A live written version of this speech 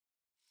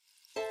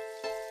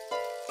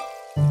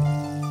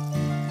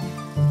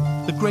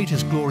The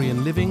greatest glory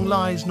in living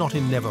lies not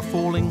in never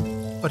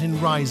falling, but in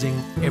rising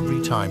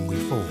every time we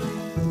fall.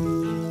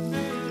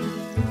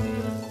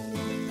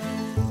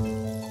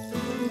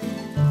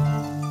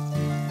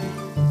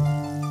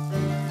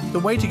 The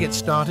way to get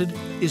started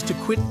is to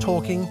quit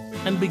talking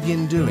and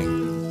begin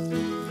doing.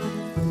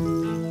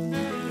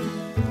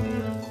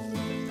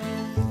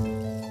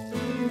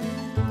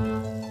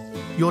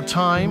 Your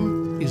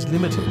time is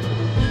limited,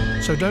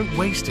 so don't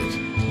waste it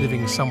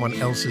living someone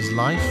else's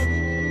life.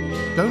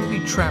 Don't be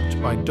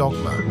trapped by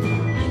dogma,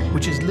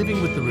 which is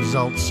living with the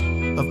results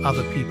of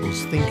other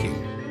people's thinking.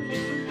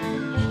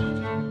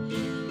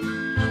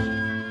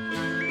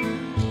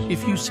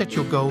 If you set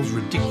your goals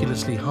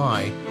ridiculously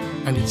high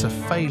and it's a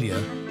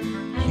failure,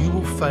 you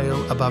will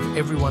fail above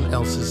everyone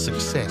else's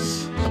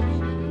success.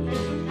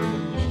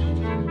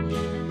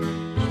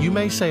 You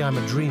may say I'm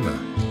a dreamer,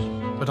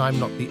 but I'm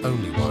not the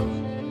only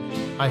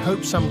one. I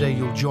hope someday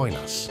you'll join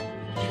us,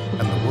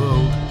 and the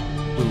world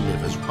will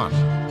live as one.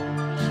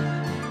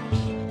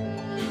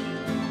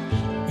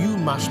 You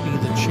must be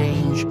the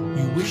change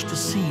you wish to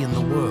see in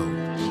the world.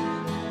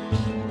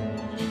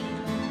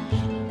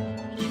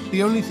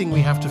 The only thing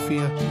we have to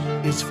fear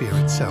is fear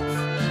itself.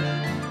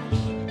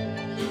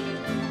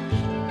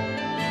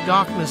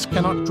 Darkness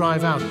cannot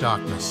drive out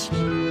darkness.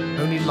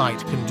 Only light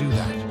can do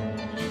that.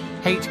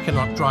 Hate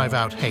cannot drive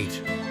out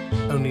hate.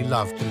 Only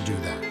love can do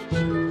that.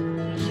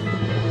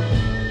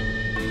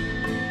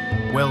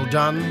 Well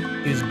done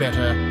is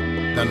better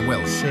than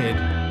well said.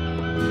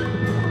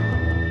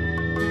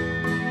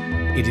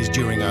 It is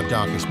during our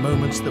darkest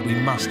moments that we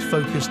must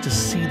focus to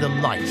see the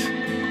light.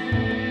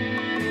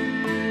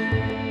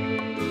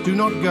 Do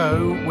not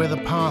go where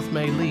the path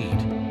may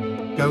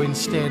lead. Go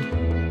instead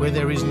where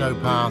there is no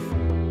path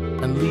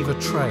and leave a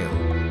trail.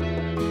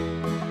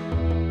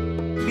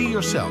 Be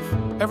yourself.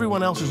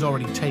 Everyone else is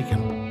already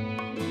taken.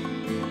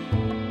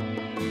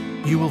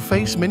 You will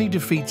face many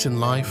defeats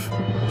in life,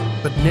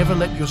 but never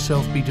let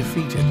yourself be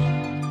defeated.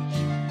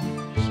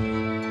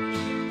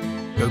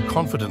 Go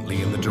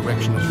confidently in the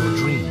direction of your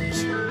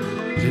dreams.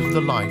 Live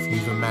the life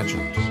you've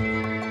imagined.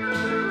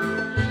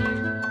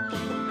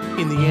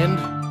 In the end,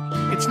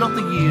 it's not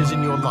the years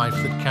in your life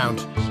that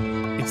count,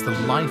 it's the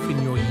life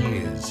in your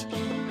years.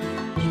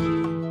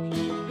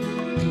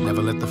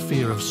 Never let the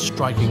fear of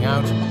striking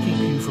out keep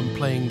you from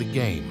playing the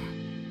game.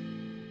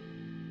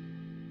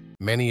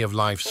 Many of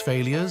life's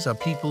failures are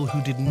people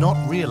who did not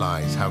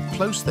realize how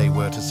close they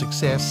were to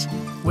success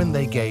when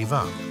they gave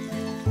up.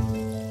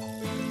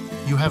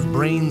 You have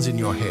brains in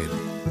your head.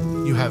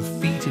 You have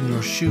feet in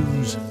your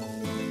shoes.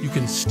 You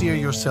can steer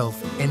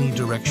yourself any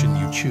direction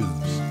you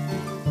choose.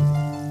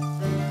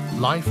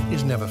 Life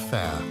is never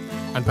fair,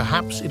 and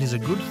perhaps it is a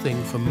good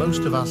thing for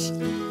most of us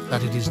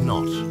that it is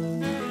not.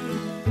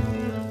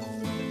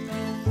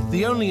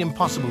 The only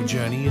impossible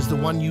journey is the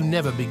one you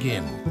never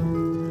begin.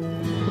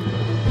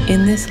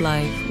 In this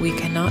life, we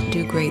cannot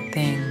do great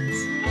things.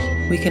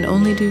 We can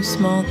only do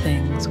small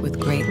things with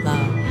great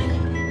love.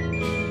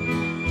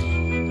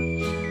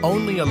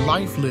 Only a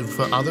life lived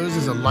for others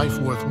is a life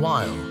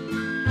worthwhile.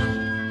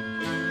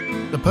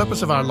 The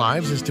purpose of our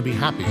lives is to be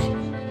happy.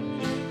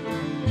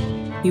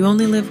 You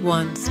only live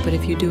once, but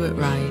if you do it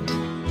right,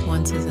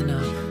 once is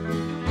enough.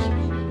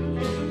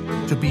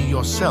 To be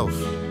yourself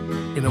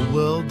in a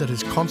world that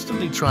is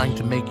constantly trying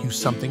to make you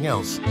something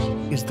else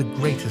is the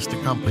greatest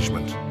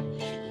accomplishment.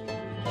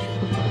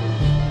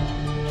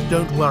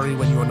 Don't worry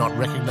when you are not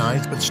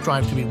recognized, but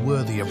strive to be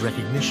worthy of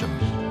recognition.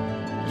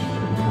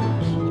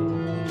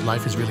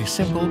 Life is really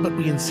simple, but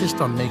we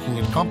insist on making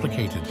it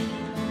complicated.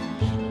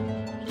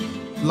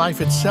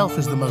 Life itself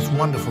is the most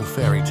wonderful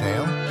fairy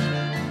tale.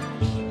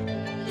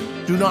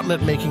 Do not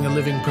let making a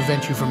living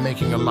prevent you from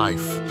making a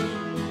life.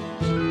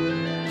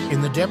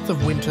 In the depth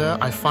of winter,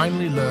 I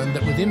finally learned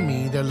that within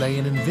me there lay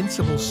an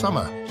invincible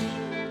summer.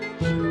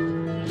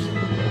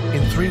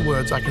 In 3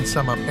 words, I can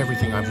sum up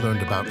everything I've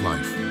learned about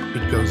life.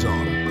 It goes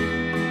on.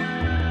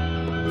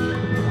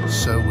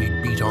 So we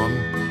beat on,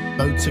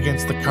 boats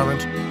against the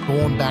current,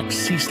 borne back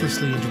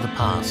ceaselessly into the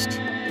past.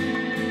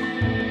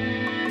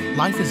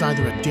 Life is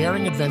either a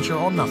daring adventure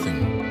or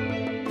nothing.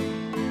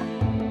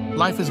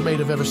 Life is made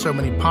of ever so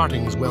many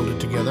partings welded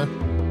together.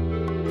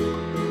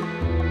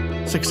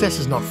 Success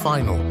is not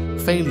final,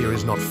 failure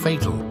is not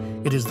fatal.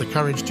 It is the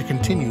courage to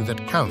continue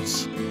that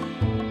counts.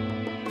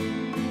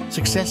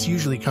 Success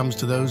usually comes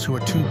to those who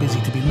are too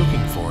busy to be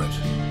looking for it.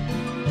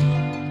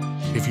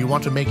 If you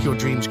want to make your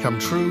dreams come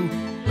true,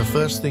 the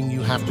first thing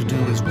you have to do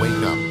is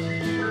wake up.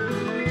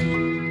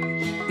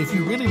 If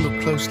you really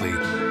look closely,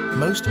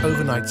 most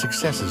overnight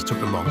successes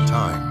took a long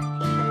time.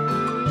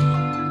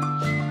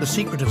 The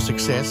secret of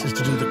success is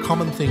to do the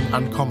common thing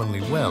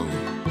uncommonly well.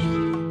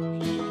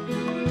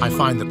 I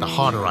find that the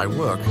harder I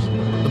work,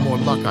 the more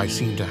luck I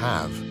seem to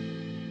have.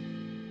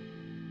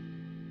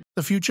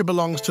 The future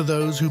belongs to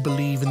those who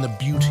believe in the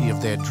beauty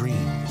of their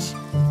dreams.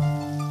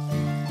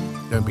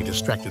 Don't be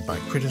distracted by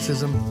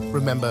criticism.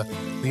 Remember,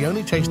 the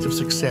only taste of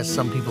success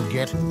some people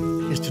get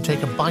is to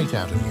take a bite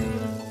out of you.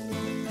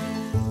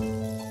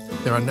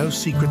 There are no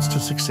secrets to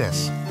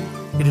success.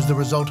 It is the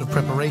result of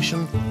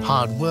preparation,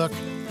 hard work,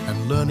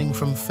 and learning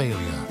from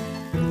failure.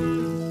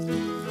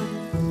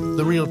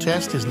 The real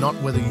test is not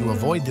whether you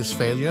avoid this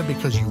failure,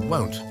 because you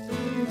won't.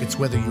 It's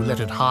whether you let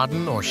it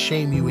harden or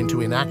shame you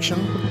into inaction,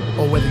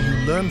 or whether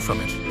you learn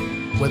from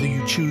it, whether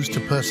you choose to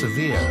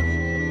persevere.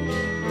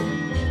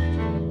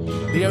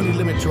 The only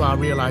limit to our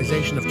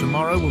realization of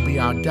tomorrow will be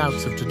our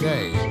doubts of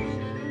today.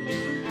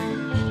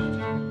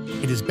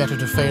 It is better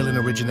to fail in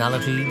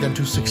originality than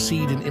to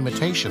succeed in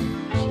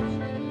imitation.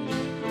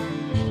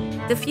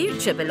 The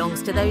future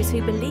belongs to those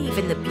who believe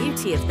in the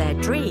beauty of their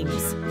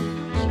dreams.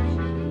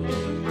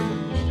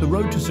 The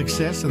road to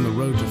success and the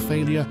road to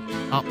failure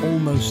are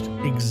almost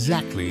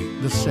exactly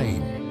the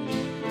same.